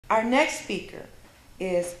Our next speaker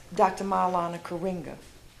is Dr. Maulana Karenga,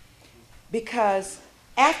 because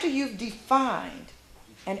after you've defined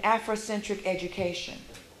an Afrocentric education,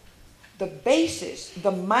 the basis,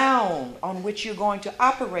 the mound on which you're going to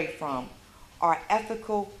operate from are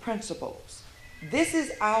ethical principles. This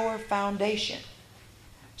is our foundation.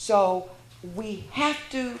 So we have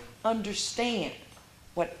to understand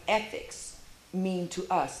what ethics mean to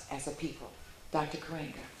us as a people. Dr.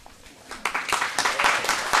 Karenga.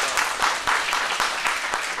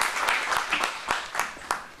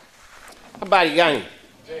 Habari gani?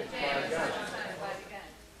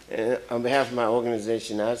 On behalf of my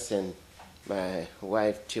organization, us and my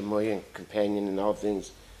wife, Timoya, and companion in all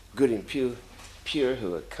things good and pure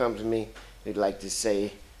who have come to me, we'd like to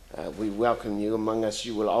say we welcome you among us.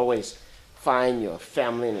 You will always find your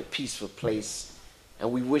family in a peaceful place,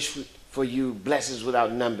 and we wish for you blessings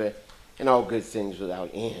without number and all good things without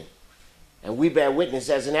end. And we bear witness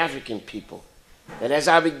as an African people that as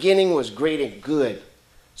our beginning was great and good,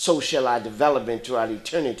 so shall our development to our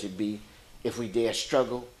eternity be if we dare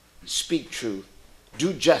struggle, speak truth,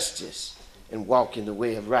 do justice, and walk in the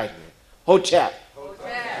way of rightness. Hotep.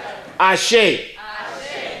 Ashe.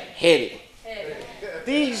 Hede.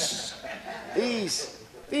 These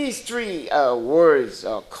three words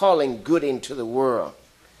are calling good into the world.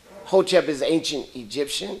 Hotep is ancient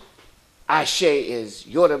Egyptian, Ashe is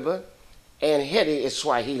Yoruba, and Hede is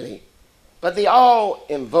Swahili. But they all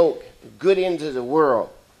invoke good into the world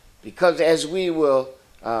because, as we will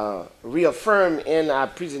reaffirm in our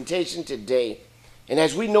presentation today, and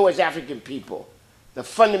as we know as African people, the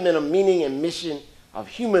fundamental meaning and mission of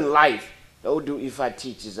human life, the Odu Ifa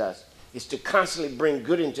teaches us, is to constantly bring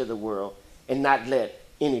good into the world and not let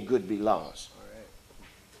any good be lost.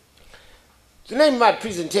 The name of my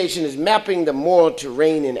presentation is Mapping the Moral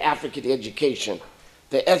Terrain in African Education,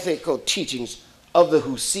 the Ethical Teachings of the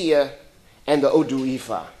Husea and the Odu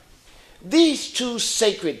Ifa. These two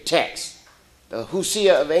sacred texts, the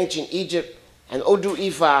Husea of ancient Egypt and Odu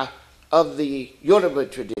Ifa of the Yoruba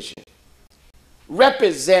tradition,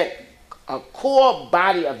 represent a core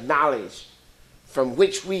body of knowledge from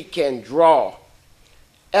which we can draw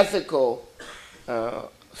ethical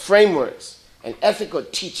frameworks and ethical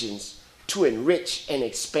teachings to enrich and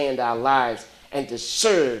expand our lives and to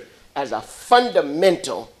serve as a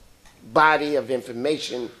fundamental body of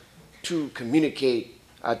information to communicate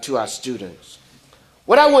to our students.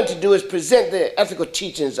 What I want to do is present the ethical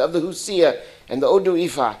teachings of the Husea and the Odu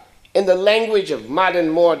Ifa in the language of modern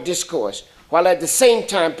moral discourse, while at the same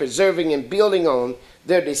time preserving and building on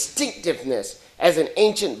their distinctiveness as an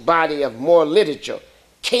ancient body of moral literature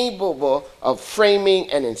capable of framing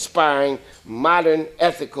and inspiring modern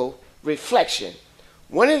ethical reflection.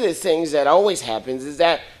 One of the things that always happens is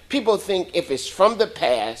that people think if it's from the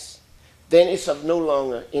past, then it's of no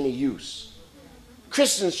longer any use.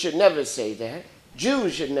 Christians should never say that.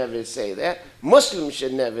 Jews should never say that. Muslims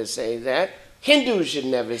should never say that. Hindus should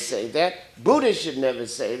never say that. Buddhists should never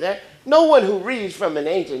say that. No one who reads from an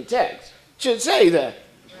ancient text should say that.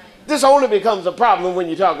 This only becomes a problem when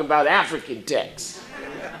you're talking about African texts.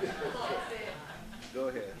 Go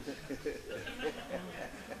ahead.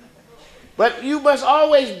 But you must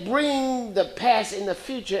always bring the past in the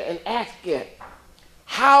future and ask it,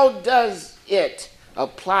 how does it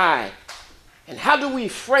apply? And how do we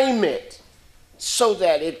frame it so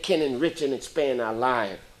that it can enrich and expand our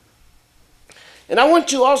lives? And I want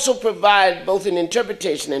to also provide both an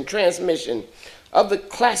interpretation and transmission of the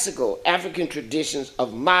classical African traditions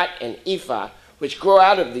of Mat and Ifa, which grow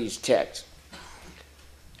out of these texts,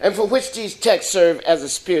 and for which these texts serve as a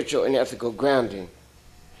spiritual and ethical grounding.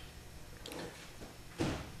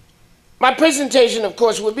 My presentation, of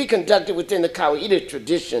course, will be conducted within the Kawaida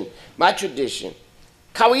tradition, my tradition.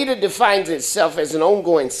 Kawaida defines itself as an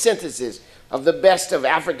ongoing synthesis of the best of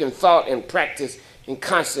African thought and practice in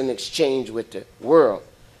constant exchange with the world.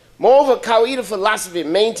 Moreover, Kawaida philosophy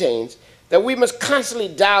maintains that we must constantly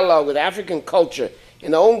dialogue with African culture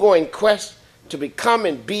in the ongoing quest to become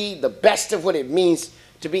and be the best of what it means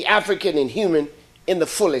to be African and human in the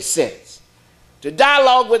fullest sense. To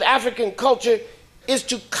dialogue with African culture is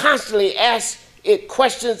to constantly ask it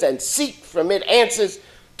questions and seek from it answers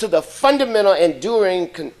to the fundamental enduring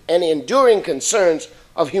concerns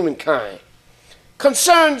of humankind.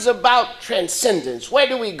 Concerns about transcendence, where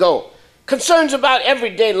do we go? Concerns about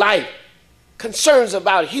everyday life, concerns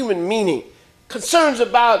about human meaning, concerns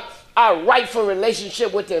about our rightful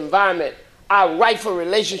relationship with the environment, our rightful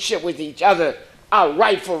relationship with each other, our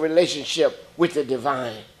rightful relationship with the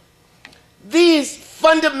divine. These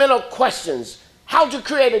fundamental questions, how to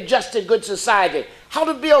create a just and good society, how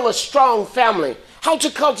to build a strong family, how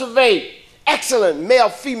to cultivate excellent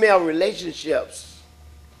male-female relationships.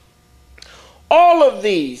 All of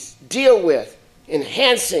these deal with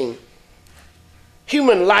enhancing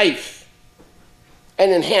human life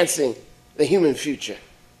and enhancing the human future,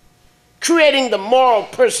 creating the moral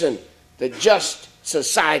person, the just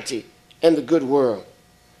society, and the good world.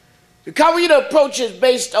 The Kawaida approach is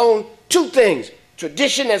based on two things: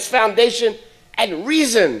 tradition as foundation and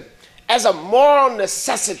reason as a moral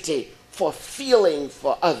necessity for feeling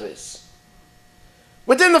for others.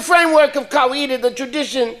 Within the framework of Kawaida, the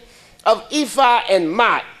tradition of Ifa and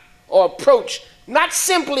Mat are approached not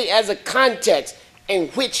simply as a context in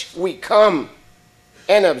which we come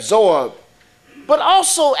and absorb, but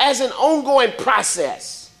also as an ongoing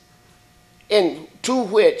process in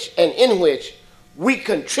which we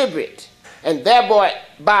contribute and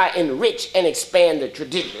thereby enrich and expand the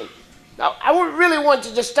tradition. Now, I would really want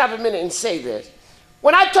to just stop a minute and say this.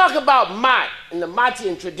 When I talk about Mat and the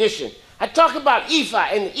Matian tradition, I talk about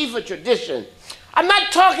Ifa and the Ifa tradition, I'm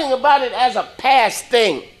not talking about it as a past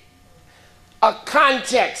thing, a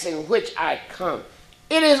context in which I come.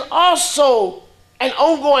 It is also an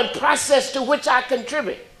ongoing process to which I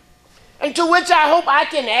contribute and to which I hope I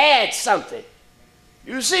can add something.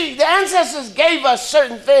 You see, the ancestors gave us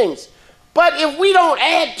certain things, but if we don't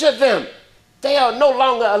add to them, they are no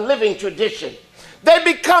longer a living tradition. They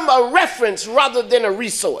become a reference rather than a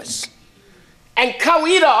resource. And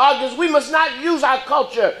Kawaida argues we must not use our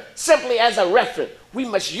culture simply as a reference. We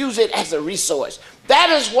must use it as a resource. That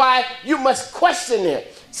is why you must question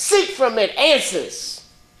it, seek from it answers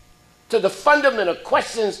to the fundamental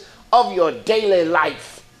questions of your daily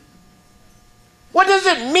life. What does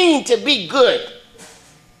it mean to be good?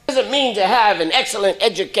 What does it mean to have an excellent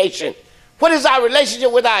education? What is our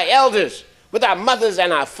relationship with our elders, with our mothers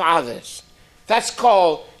and our fathers? That's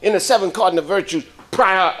called, in the seven cardinal virtues,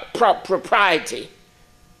 propriety.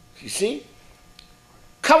 You see?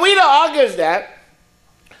 Kawaida argues that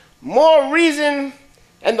more reason,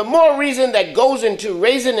 and the more reason that goes into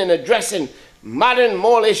raising and addressing modern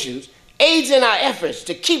moral issues, aids in our efforts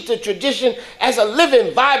to keep the tradition as a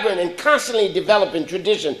living, vibrant, and constantly developing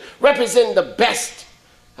tradition, representing the best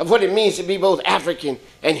of what it means to be both African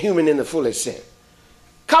and human in the fullest sense.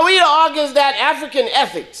 Kawaida argues that African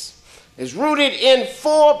ethics is rooted in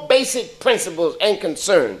four basic principles and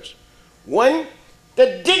concerns. One,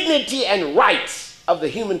 the dignity and rights of the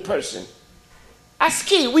human person. That's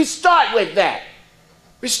key. We start with that.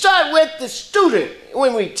 We start with the student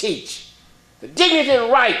when we teach. The dignity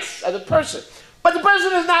and rights of the person. But the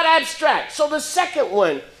person is not abstract. So the second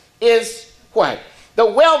one is what? The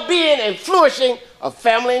well-being and flourishing of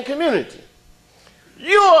family and community.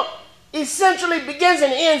 Europe essentially begins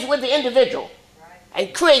and ends with the individual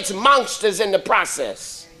and creates monsters in the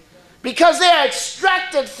process because they are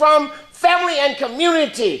extracted from family and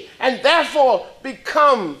community and therefore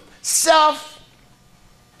become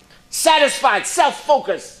self-satisfied,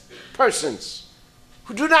 self-focused persons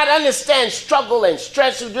who do not understand struggle and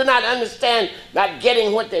stress, who do not understand not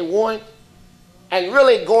getting what they want and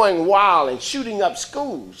really going wild and shooting up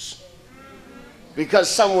schools because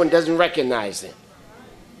someone doesn't recognize them.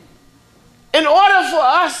 In order for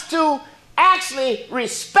us to actually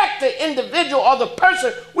respect the individual or the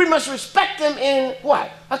person, we must respect them in what?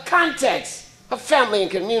 A context of family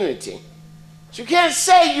and community. So you can't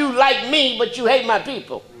say you like me, but you hate my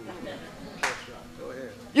people.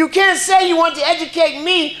 You can't say you want to educate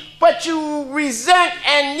me, but you resent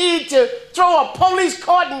and need to throw a police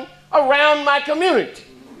cordon around my community.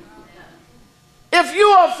 If you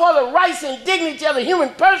are for the rights and dignity of the human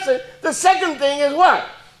person, the second thing is what?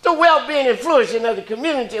 The well-being and flourishing of the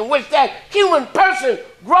community in which that human person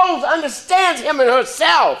grows, understands him and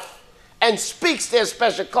herself, and speaks their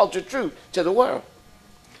special culture truth to the world.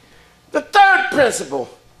 The third principle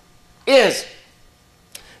is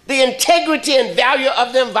the integrity and value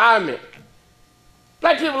of the environment.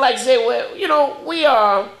 Black people like to say, well, you know, we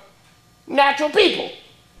are natural people,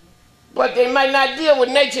 but they might not deal with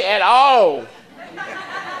nature at all.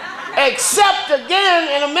 Except,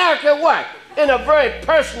 again, in America, what? In a very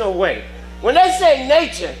personal way. When they say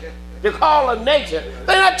nature, the call of nature,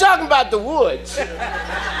 they're not talking about the woods.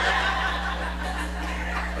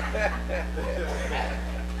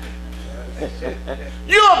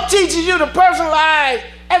 Europe teaches you to personalize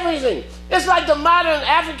everything. It's like the modern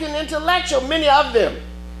African intellectual, many of them.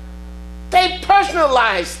 They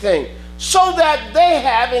personalize things so that they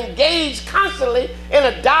have engaged constantly in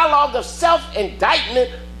a dialogue of self-indictment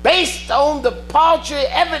based on the paltry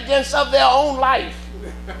evidence of their own life.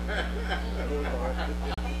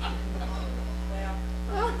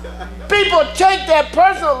 People take their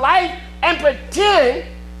personal life and pretend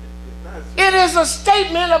It is a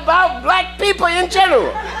statement about black people in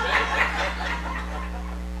general.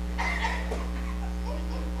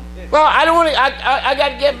 Well, I don't want to, I got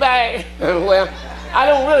to get back. Well, I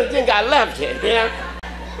don't really think I left it, you know.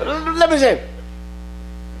 Let me say,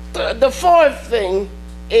 the fourth thing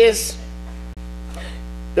is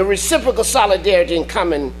the reciprocal solidarity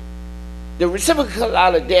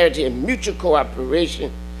and mutual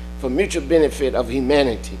cooperation for mutual benefit of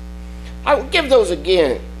humanity. I will give those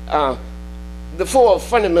again, the four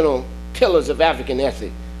fundamental pillars of African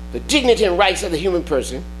ethic: the dignity and rights of the human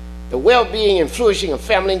person, the well-being and flourishing of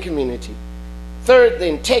family and community. Third, the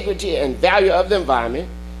integrity and value of the environment.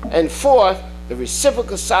 And fourth, the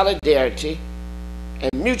reciprocal solidarity and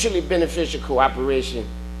mutually beneficial cooperation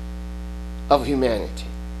of humanity.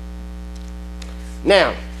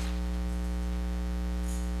 Now,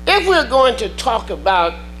 if we're going to talk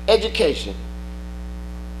about education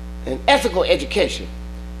and ethical education,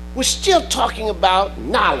 we're still talking about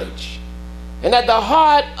knowledge. And at the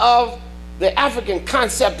heart of the African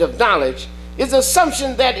concept of knowledge is the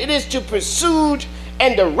assumption that it is to pursued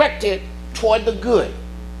and directed toward the good.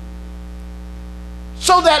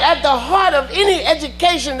 So that at the heart of any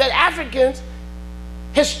education that Africans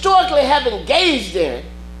historically have engaged in,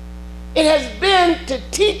 it has been to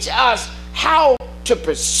teach us how to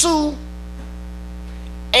pursue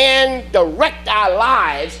and direct our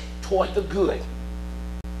lives toward the good.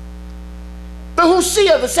 The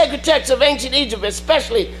Husia, the sacred text of ancient Egypt,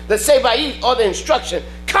 especially the Sebaï or the instruction,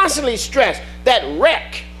 constantly stress that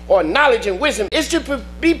rek, or knowledge and wisdom, is to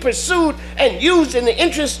be pursued and used in the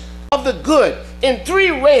interest of the good in three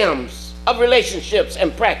realms of relationships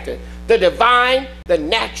and practice: the divine, the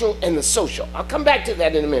natural, and the social. I'll come back to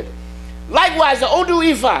that in a minute. Likewise, the Odu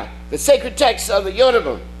Ifa, the sacred text of the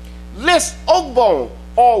Yoruba, lists Ogbon,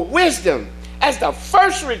 or wisdom, as the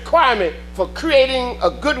first requirement for creating a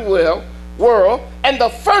good world and the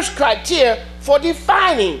first criteria for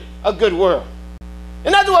defining a good world.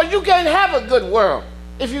 In other words, you can't have a good world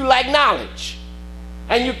if you lack knowledge.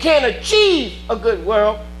 And you can't achieve a good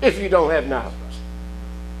world if you don't have knowledge.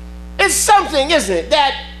 It's something, isn't it,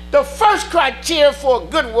 that the first criteria for a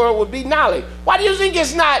good world would be knowledge. Why do you think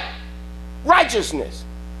it's not righteousness?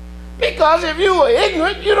 Because if you were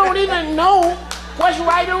ignorant, you don't even know what's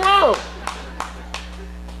right or wrong.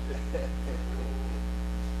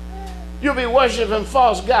 You'll be worshiping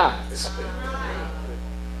false gods.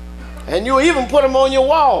 And you'll even put them on your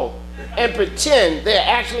wall and pretend they're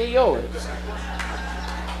actually yours,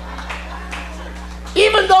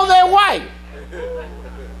 even though they're white.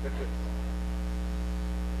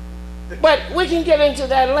 But we can get into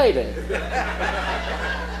that later.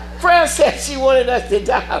 Fran said she wanted us to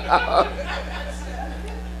dialogue.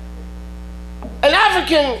 An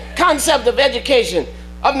African concept of education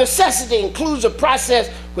of necessity includes a process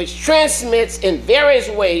which transmits in various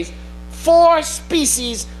ways 4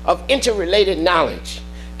 species of interrelated knowledge.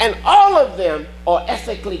 And all of them are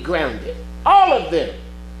ethically grounded. All of them.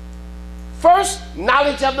 First,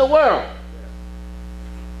 knowledge of the world.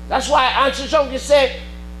 That's why Auntie Shongi said,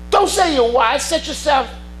 don't say you're wise,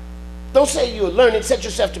 don't say you're learning, set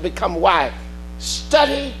yourself to become wise.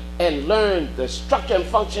 Study and learn the structure and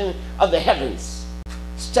function of the heavens.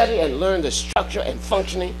 Study and learn the structure and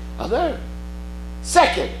functioning of the earth.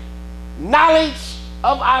 Second, knowledge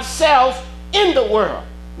of ourselves in the world.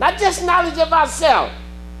 Not just knowledge of ourselves.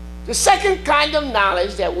 The second kind of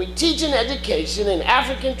knowledge that we teach in education in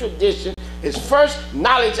African tradition is first,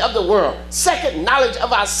 knowledge of the world. Second, knowledge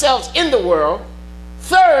of ourselves in the world.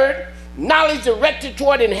 Third, knowledge directed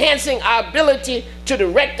toward enhancing our ability to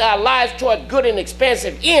direct our lives toward good and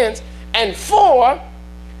expansive ends. And 4,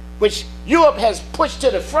 which Europe has pushed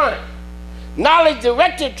to the front, knowledge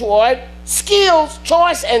directed toward skills,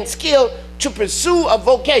 choice, and skill to pursue a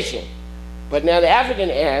vocation. But now the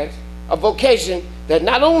African adds a vocation that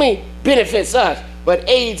not only benefits us, but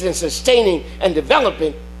aids in sustaining and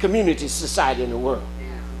developing community society in the world.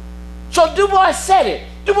 So Du Bois said it.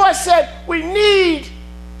 Du Bois said we need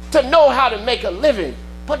to know how to make a living,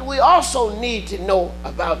 but we also need to know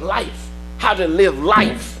about life, how to live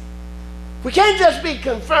life. We can't just be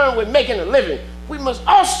concerned with making a living. We must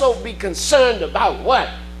also be concerned about what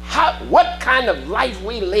kind of life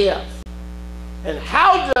we live. And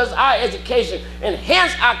how does our education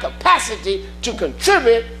enhance our capacity to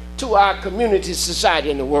contribute to our community, society,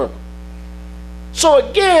 in the world? So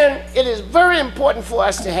again, it is very important for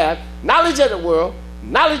us to have knowledge of the world,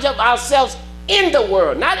 knowledge of ourselves in the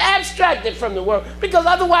world, not abstracted from the world, because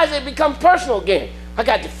otherwise it becomes personal again. I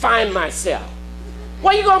got to find myself.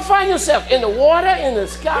 Where are you going to find yourself? In the water, in the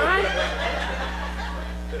sky?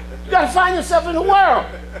 You got to find yourself in the world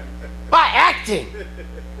by acting.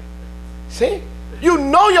 See? You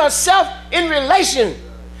know yourself in relation.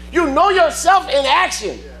 You know yourself in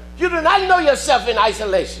action. You do not know yourself in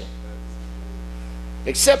isolation,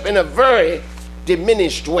 except in a very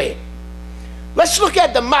diminished way. Let's look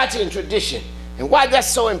at the Mayan tradition and why that's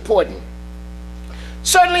so important.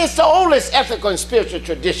 Certainly it's the oldest ethical and spiritual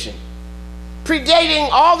tradition, predating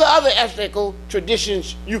all the other ethical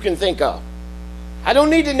traditions you can think of. I don't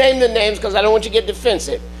need to name the names because I don't want you to get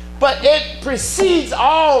defensive, but it precedes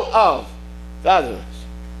all of the others.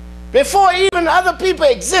 Before even other people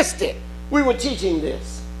existed, we were teaching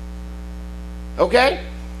this. Okay?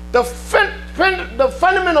 The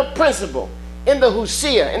fundamental principle in the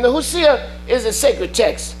Husia, and the Husia is a sacred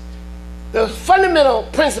text. The fundamental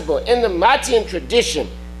principle in the Mayan tradition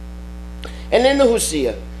and in the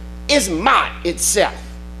Husia is Mat itself.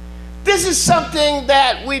 This is something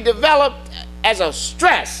that we developed as a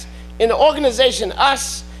stress in the organization,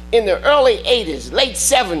 us, in the early 80s, late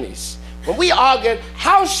 70s, when we argued,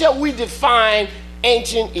 how shall we define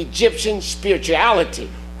ancient Egyptian spirituality?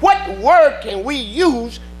 What word can we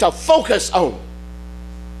use to focus on?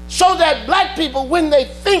 So that black people, when they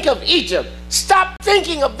think of Egypt, stop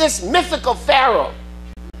thinking of this mythical pharaoh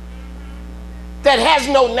that has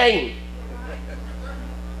no name.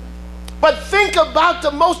 But think about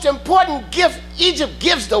the most important gift Egypt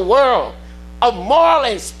gives the world, of moral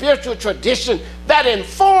and spiritual tradition that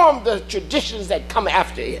inform the traditions that come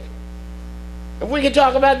after it. And we can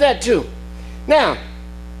talk about that too. Now,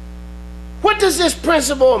 what does this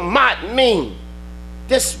principle of Mat mean?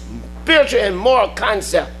 This spiritual and moral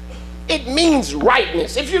concept. It means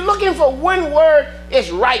rightness. If you're looking for one word,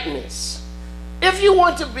 it's rightness. If you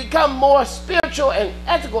want to become more spiritual and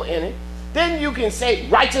ethical in it, then you can say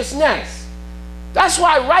righteousness. That's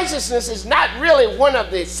why righteousness is not really one of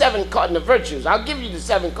the 7 cardinal virtues. I'll give you the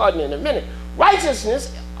 7 cardinal in a minute.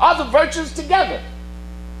 Righteousness are the virtues together.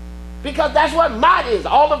 Because that's what Mat is,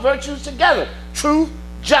 all the virtues together. Truth,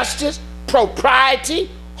 justice, propriety,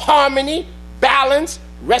 harmony, balance,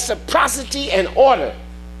 reciprocity, and order.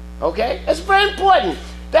 Okay? It's very important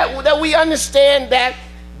that we understand that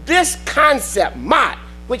this concept, Mat,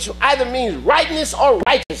 which either means rightness or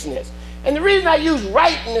righteousness. And the reason I use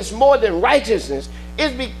rightness more than righteousness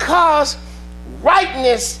is because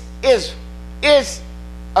rightness is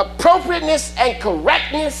appropriateness and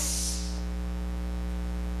correctness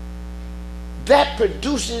that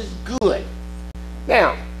produces good.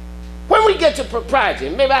 Now, when we get to propriety,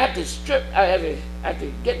 maybe I have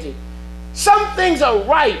to get to, some things are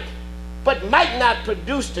right, but might not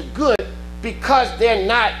produce the good because they're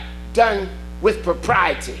not done with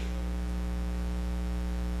propriety.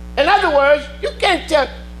 In other words, you can't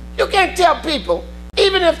tell people,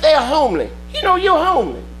 even if they're homely, you know you're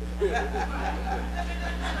homely.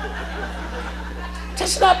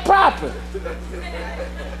 That's not proper.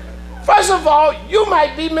 First of all, you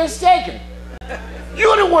might be mistaken.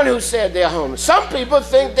 You're the one who said they're homeless. Some people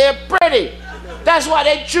think they're pretty. That's why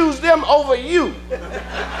they choose them over you.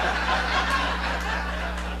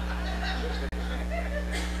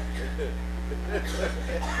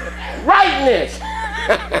 Rightness.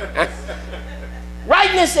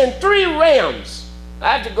 Rightness in 3 realms.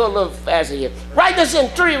 I have to go a little faster here. Rightness in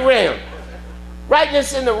 3 realms.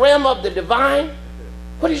 Rightness in the realm of the divine.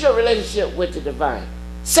 What is your relationship with the divine?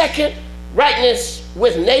 Second, rightness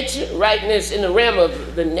with nature. Rightness in the realm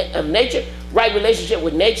of nature. Right relationship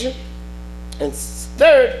with nature. And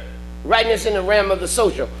third, rightness in the realm of the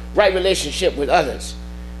social. Right relationship with others.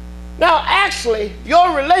 Now, actually,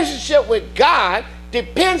 your relationship with God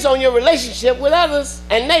depends on your relationship with others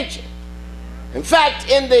and nature. In fact,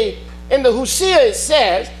 in the Husia it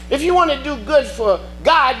says, if you want to do good for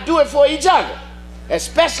God, do it for each other,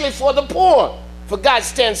 especially for the poor, for God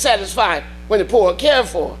stands satisfied when the poor are cared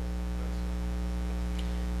for.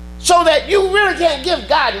 So that you really can't give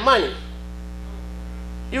God money.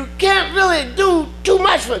 You can't really do too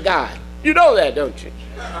much for God. You know that, don't you?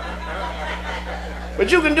 But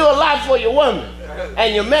you can do a lot for your woman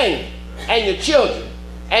and your man and your children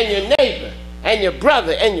and your neighbor and your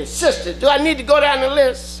brother and your sister. Do I need to go down the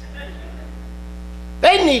list?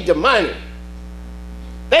 They need the money.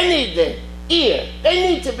 They need the ear. They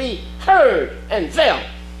need to be heard and felt.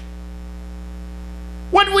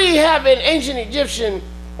 What we have in ancient Egyptian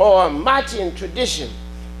or Mayan tradition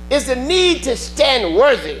is the need to stand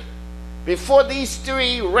worthy before these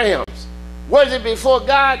 3 realms. Worthy before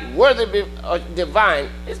God, worthy divine.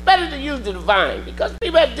 It's better to use the divine because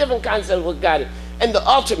people have different concepts of what God is. And the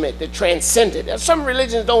ultimate, the transcendent. Now, some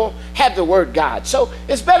religions don't have the word God. So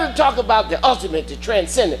it's better to talk about the ultimate, the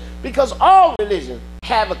transcendent, because all religions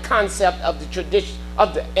have a concept of the tradition,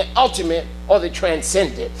 of the ultimate or the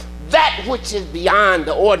transcendent. that which is beyond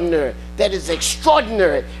the ordinary, that is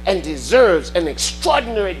extraordinary and deserves an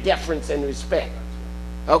extraordinary deference and respect.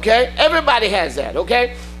 Okay? Everybody has that,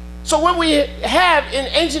 okay? So what we have in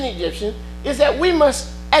ancient Egyptian is that we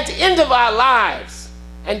must, at the end of our lives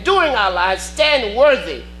and during our lives, stand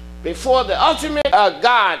worthy before the ultimate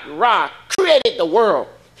God, Ra, created the world.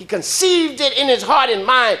 He conceived it in his heart and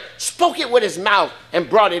mind, spoke it with his mouth, and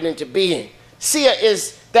brought it into being. Sia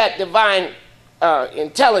is that divine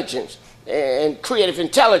intelligence and creative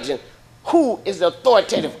intelligence, who is the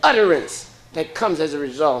authoritative utterance that comes as a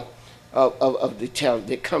result of the child,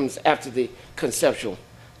 that comes after the conceptualization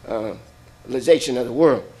of the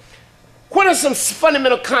world. What are some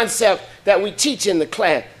fundamental concepts that we teach in the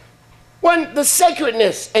class? One, the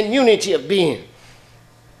sacredness and unity of being.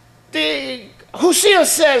 The Hosea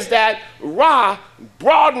says that Ra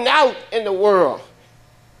broadened out in the world.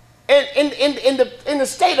 In the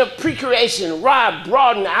state of pre-creation, Ra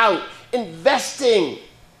broadened out, investing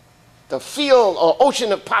the field or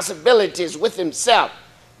ocean of possibilities with himself,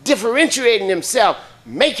 differentiating himself,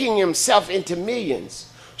 making himself into millions,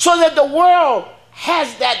 so that the world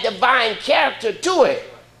has that divine character to it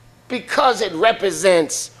because it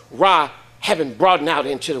represents Ra having broadened out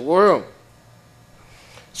into the world.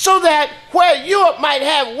 So that where Europe might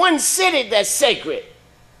have one city that's sacred,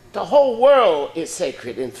 the whole world is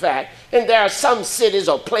sacred, in fact. And there are some cities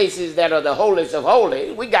or places that are the holiest of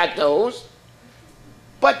holies. We got those.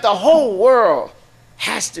 But the whole world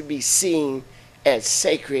has to be seen as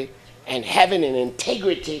sacred and having an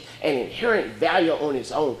integrity and inherent value on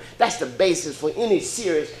its own. That's the basis for any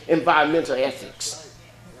serious environmental ethics.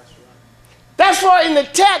 That's why in the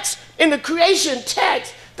text, in the creation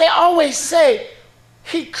text, they always say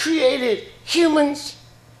he created humans,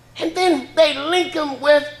 and then they link them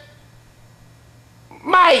with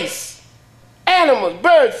mice, animals,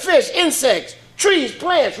 birds, fish, insects, trees,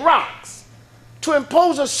 plants, rocks, to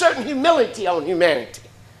impose a certain humility on humanity.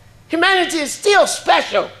 Humanity is still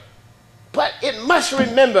special, but it must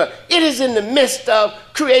remember it is in the midst of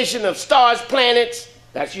creation of stars, planets.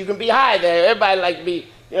 That's, you can be high there. Everybody like to be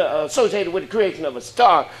associated with the creation of a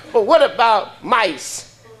star. But what about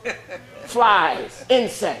mice, flies,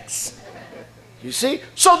 insects? You see?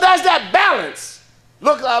 So there's that balance.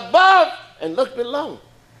 Look above and look below,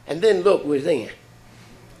 and then look within.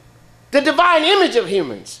 The divine image of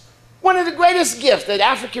humans, one of the greatest gifts that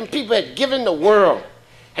African people had given the world,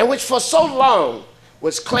 and which for so long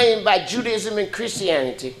was claimed by Judaism and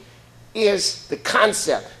Christianity, is the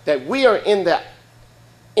concept that we are in the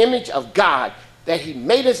image of God, that he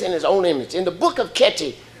made us in his own image. In the book of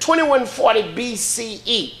Keti, 2140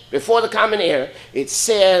 BCE, before the Common Era, it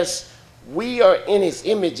says we are in his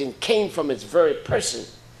image and came from his very person.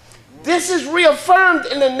 This is reaffirmed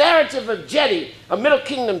in the narrative of Jedi, a Middle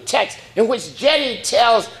Kingdom text, in which Jedi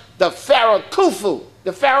tells the Pharaoh Khufu,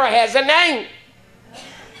 the Pharaoh has a name.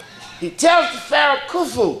 He tells the Pharaoh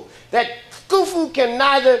Khufu that Khufu can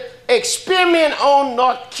neither experiment on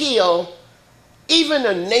nor kill even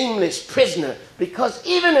a nameless prisoner, because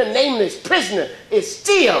even a nameless prisoner is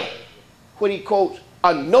still what he quotes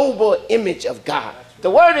a noble image of God. The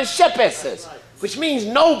word is shepeses, which means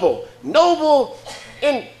noble, noble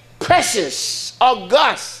in precious,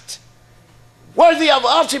 august, worthy of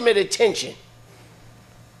ultimate attention.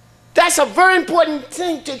 That's a very important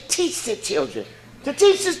thing to teach the children. To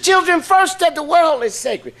teach the children first that the world is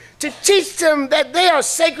sacred. To teach them that they are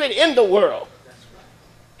sacred in the world.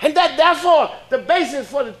 And that therefore the basis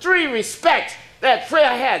for the three respects that Freya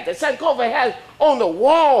has, that Sankofa has on the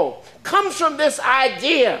wall, comes from this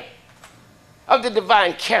idea of the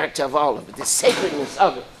divine character of all of it, the sacredness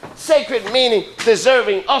of it. Sacred meaning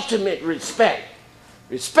deserving ultimate respect.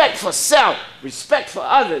 Respect for self, respect for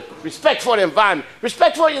others, respect for the environment,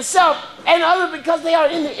 respect for yourself and others because they are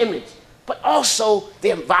in the image. But also the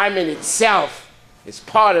environment itself is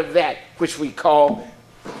part of that which we call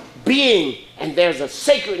being, and there's a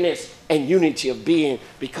sacredness and unity of being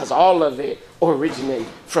because all of it originates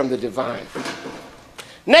from the divine.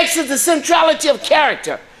 Next is the centrality of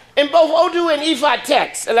character. In both Odu and Ifa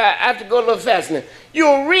texts, and I have to go a little faster now,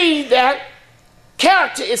 you'll read that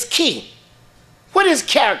character is key. What is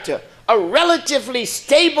character? A relatively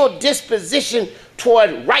stable disposition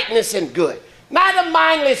toward rightness and good. Not a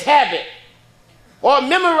mindless habit or a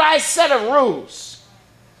memorized set of rules,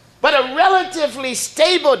 but a relatively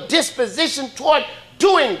stable disposition toward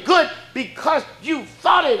doing good because you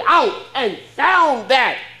thought it out and found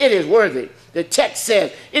that it is worthy. The text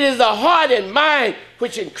says, it is the heart and mind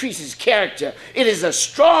which increases character. It is a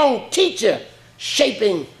strong teacher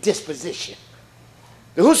shaping disposition.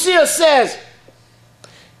 The Hosea says,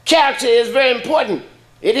 character is very important.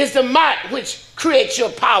 It is the might which creates your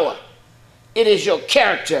power. It is your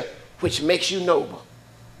character which makes you noble.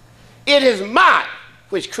 It is might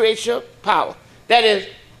which creates your power. That is,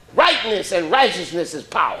 rightness and righteousness is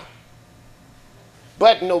power.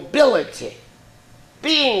 But nobility,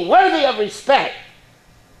 being worthy of respect,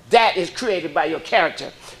 that is created by your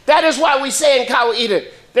character. That is why we say in Kawaida,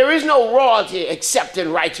 there is no royalty except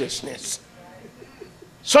in righteousness.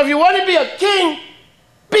 So if you want to be a king,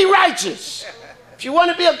 be righteous. If you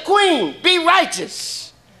want to be a queen, be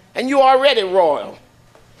righteous. And you're already royal,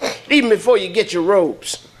 even before you get your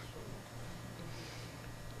robes.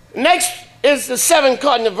 Next is the 7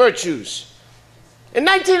 cardinal virtues. In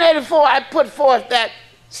 1984, I put forth that,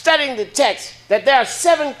 studying the text, that there are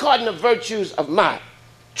 7 cardinal virtues of might: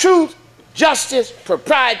 truth, justice,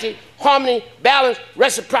 propriety, harmony, balance,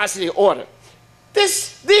 reciprocity, order.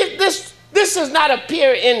 This does not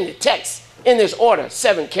appear in the text in this order,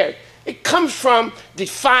 7 characters. It comes from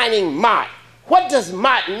defining might. What does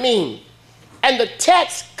might mean? And the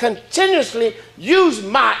text continuously use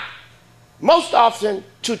might most often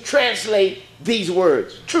to translate these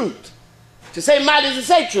words: truth. To say might is to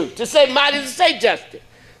say truth. To say might is to say justice.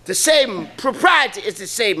 To say propriety is to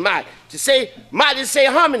say might. To say might is to say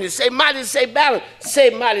harmony. To say might is to say balance. To say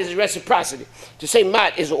might is reciprocity. To say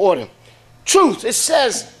might is order. Truth, it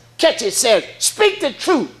says, catch it, says, speak the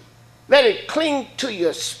truth. Let it cling to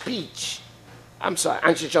your speech. I'm sorry,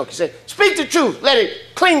 Anshichoki said, speak the truth. Let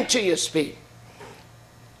it cling to your speech.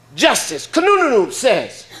 Justice, Kunununub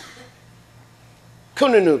says,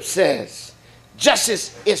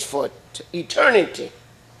 justice is for eternity.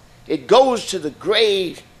 It goes to the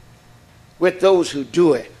grave with those who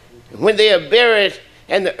do it. And when they are buried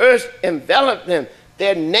and the earth enveloped them,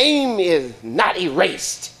 their name is not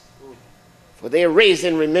erased. For they are raised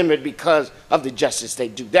and remembered because of the justice they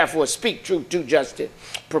do. Therefore, speak truth, do justice.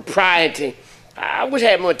 Propriety. I wish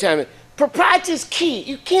I had more time. Propriety is key.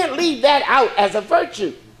 You can't leave that out as a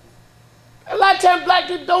virtue. A lot of times black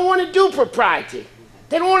people don't want to do propriety.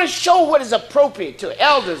 They don't want to show what is appropriate to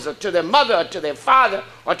elders or to their mother or to their father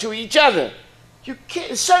or to each other. You can't,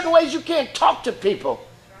 in certain ways you can't talk to people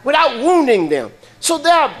without wounding them. So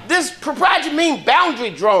this propriety means boundary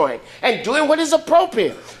drawing and doing what is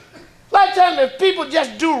appropriate. A lot of times if people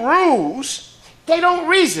just do rules, they don't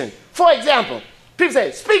reason. For example, people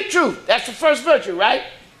say, speak truth. That's the first virtue, right?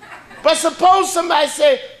 But suppose somebody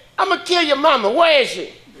say, I'm going to kill your mama. Where is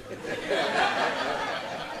she?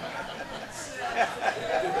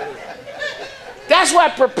 That's where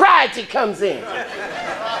propriety comes in.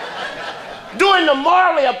 Doing the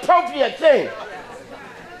morally appropriate thing.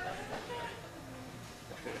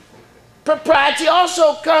 Propriety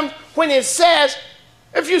also comes when it says,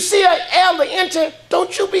 if you see an elder enter,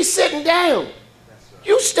 don't you be sitting down.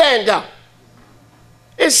 You stand up.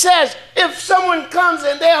 It says, if someone comes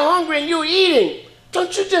and they're hungry and you're eating,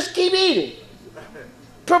 don't you just keep eating.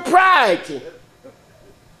 Propriety.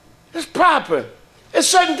 It's proper. There's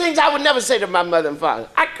certain things I would never say to my mother and father.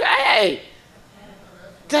 Hey,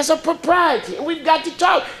 there's a propriety, and we've got to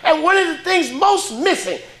talk. And one of the things most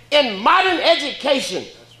missing in modern education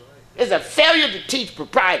is a failure to teach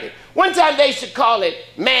propriety. One time they used to call it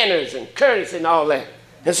manners and courtesy and all that.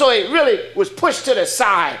 And so it really was pushed to the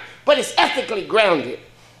side, but it's ethically grounded.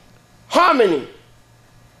 Harmony.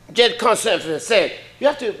 Jed Constantine said, you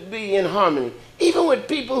have to be in harmony, even with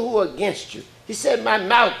people who are against you. He said, my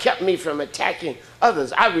mouth kept me from attacking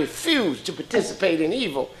others. I refused to participate in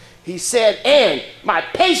evil. He said, and my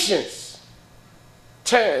patience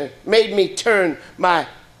made me turn my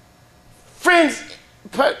foes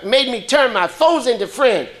into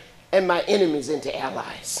friends and my enemies into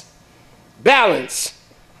allies. Balance.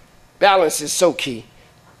 Balance is so key.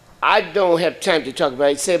 I don't have time to talk about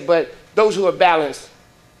it. He said, but those who are balanced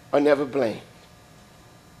are never blamed.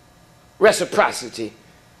 Reciprocity.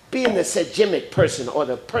 Being the segemic person, or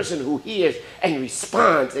the person who hears and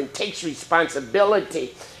responds and takes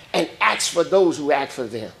responsibility and acts for those who act for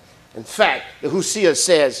them. In fact, the Hosea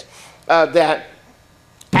says that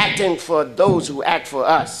acting for those who act for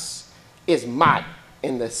us is might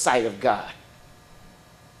in the sight of God.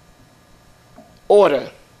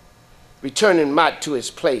 Order, returning might to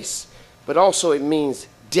its place, but also it means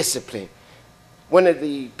discipline. One of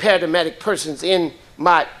the paradigmatic persons in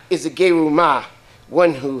might is the Geru Ma,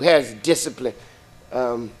 one who has discipline.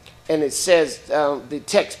 And it says, the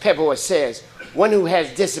text Peboa says, one who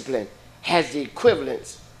has discipline has the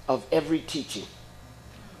equivalence of every teaching.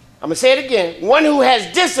 I'm going to say it again. One who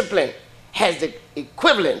has discipline has the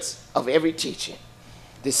equivalence of every teaching.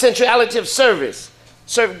 The centrality of service.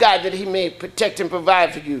 Serve God that he may protect and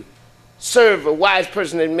provide for you. Serve a wise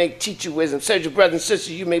person that may teach you wisdom. Serve your brothers and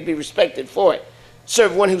sisters, you may be respected for it.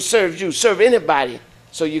 Serve one who serves you. Serve anybody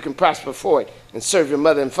so you can prosper for it. And serve your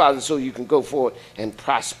mother and father so you can go forward and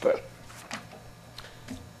prosper.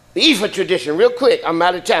 The Ifa tradition, real quick, I'm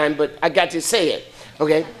out of time, but I got to say it,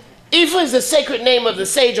 okay? Ifa is the sacred name of the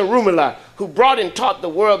sage Orunmila, who brought and taught the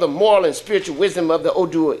world the moral and spiritual wisdom of the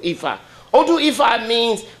Odu Ifa. Odu Ifa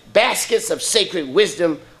means baskets of sacred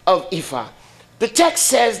wisdom of Ifa. The text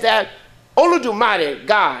says that Olodumare,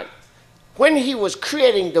 God, when he was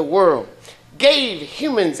creating the world, gave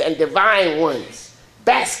humans and divine ones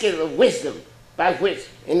baskets of wisdom by which,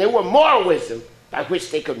 and they were moral wisdom, by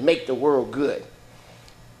which they could make the world good.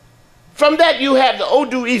 From that you have the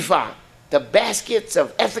Odu Ifa, the baskets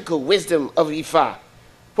of ethical wisdom of Ifa.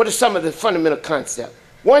 What are some of the fundamental concepts?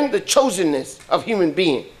 One, the chosenness of human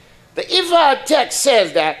being. The Ifa text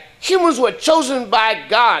says that humans were chosen by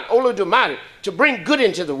God, Olodumare, to bring good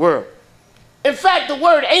into the world. In fact, the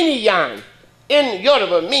word Eniyan in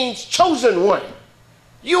Yoruba means chosen one.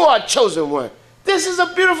 You are chosen one. This is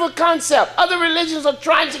a beautiful concept. Other religions are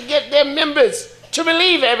trying to get their members to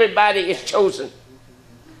believe everybody is chosen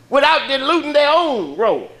without diluting their own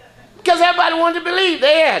role. Because everybody wanted to believe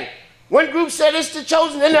they had it. One group said it's the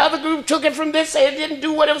chosen, then the other group took it from this, said it didn't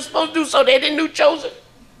do what it was supposed to do, so they didn't do chosen.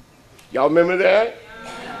 Y'all remember that?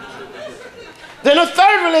 Then a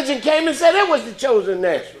third religion came and said it was the chosen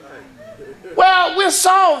nation. Well, we'll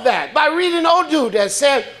solve that by reading Odu that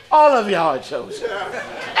said all of y'all are chosen.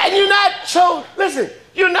 And you're not chosen, listen,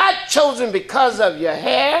 you're not chosen because of your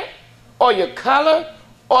hair or your color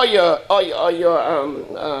or your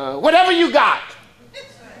whatever you got.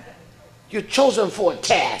 You're chosen for a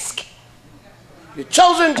task. You're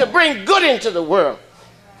chosen to bring good into the world.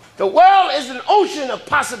 The world is an ocean of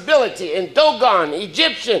possibility. In Dogon,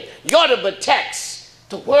 Egyptian, Yoruba texts,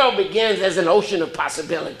 the world begins as an ocean of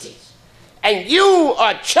possibilities. And you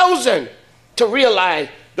are chosen to realize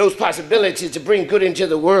those possibilities to bring good into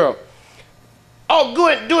the world. All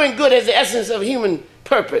good, doing good is the essence of human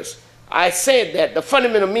purpose. I said that the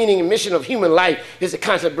fundamental meaning and mission of human life is the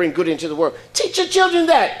concept of bring good into the world. Teach your children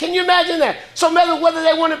that. Can you imagine that? So whether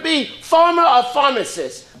they want to be farmer or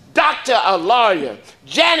pharmacist, doctor or lawyer,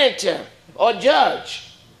 janitor or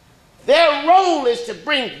judge, their role is to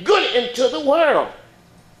bring good into the world.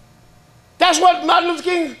 That's what Martin Luther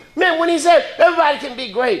King meant when he said everybody can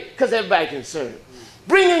be great because everybody can serve.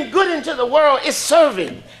 Bringing good into the world is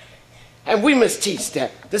serving. And we must teach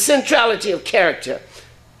that. The centrality of character.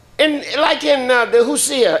 Like in the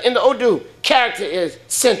Hosea, in the Odu, character is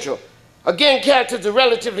central. Again, character is a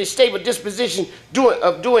relatively stable disposition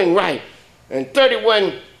of doing right. And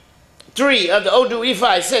 31:3 of the Odu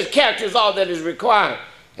Ifa, it says character is all that is required.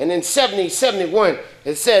 And in 70:71,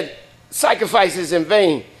 it said sacrifice is in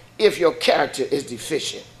vain if your character is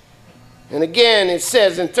deficient. And again, it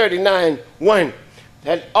says in 39:1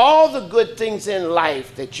 that all the good things in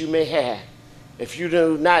life that you may have, if you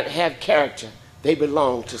do not have character, they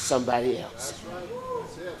belong to somebody else.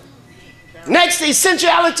 Next, the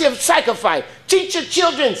essentiality of sacrifice. Teach your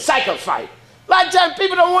children sacrifice. A lot of times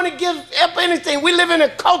people don't want to give up anything. We live in a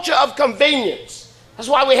culture of convenience. That's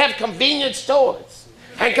why we have convenience stores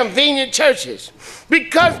and convenient churches.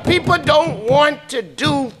 Because people don't want to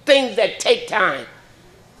do things that take time.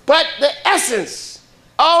 But the essence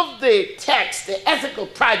of the text, the ethical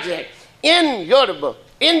project in Yoruba,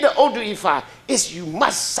 in the Odu Ifa, is you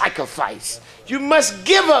must sacrifice. You must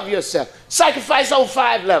give of yourself. Sacrifice on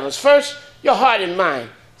 5 levels. First, your heart and mind.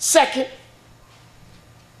 Second,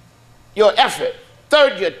 your effort.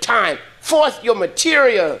 Third, your time. Fourth, your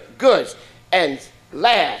material goods. And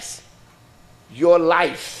last, your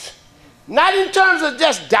life. Not in terms of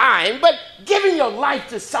just dying, but giving your life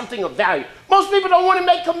to something of value. Most people don't want to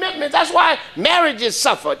make commitments. That's why marriages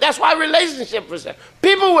suffer. That's why relationships suffer.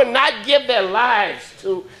 People would not give their lives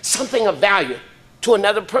to something of value, to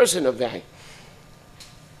another person of value.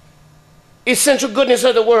 Essential goodness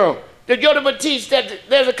of the world. The Yoruba teach that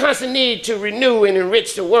there's a constant need to renew and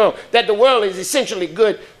enrich the world, that the world is essentially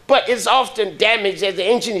good, but is often damaged, as the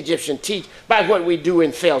ancient Egyptians teach, by what we do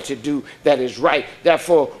and fail to do that is right.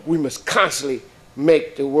 Therefore, we must constantly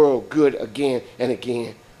make the world good again and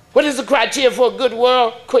again. What is the criteria for a good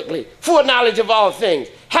world? Quickly. Full knowledge of all things.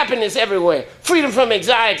 Happiness everywhere. Freedom from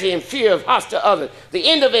anxiety and fear of hostile others. The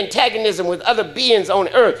end of antagonism with other beings on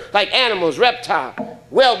earth, like animals, reptiles.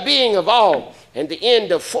 Well-being of all. And the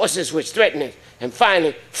end of forces which threaten it. And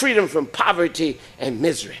finally, freedom from poverty and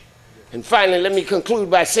misery. And finally, let me conclude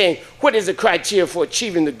by saying, what is the criteria for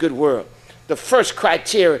achieving the good world? The first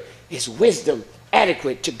criteria is wisdom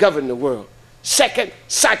adequate to govern the world. Second,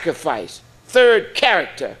 sacrifice. Third,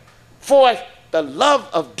 character. Fourth, the love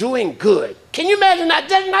of doing good. Can you imagine not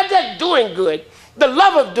just doing good, The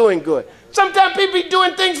love of doing good. Sometimes people be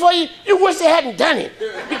doing things for you, you wish they hadn't done it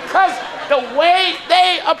because the way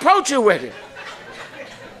they approach you with it.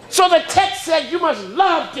 So the text says you must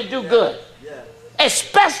love to do good,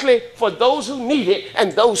 especially for those who need it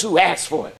and those who ask for it.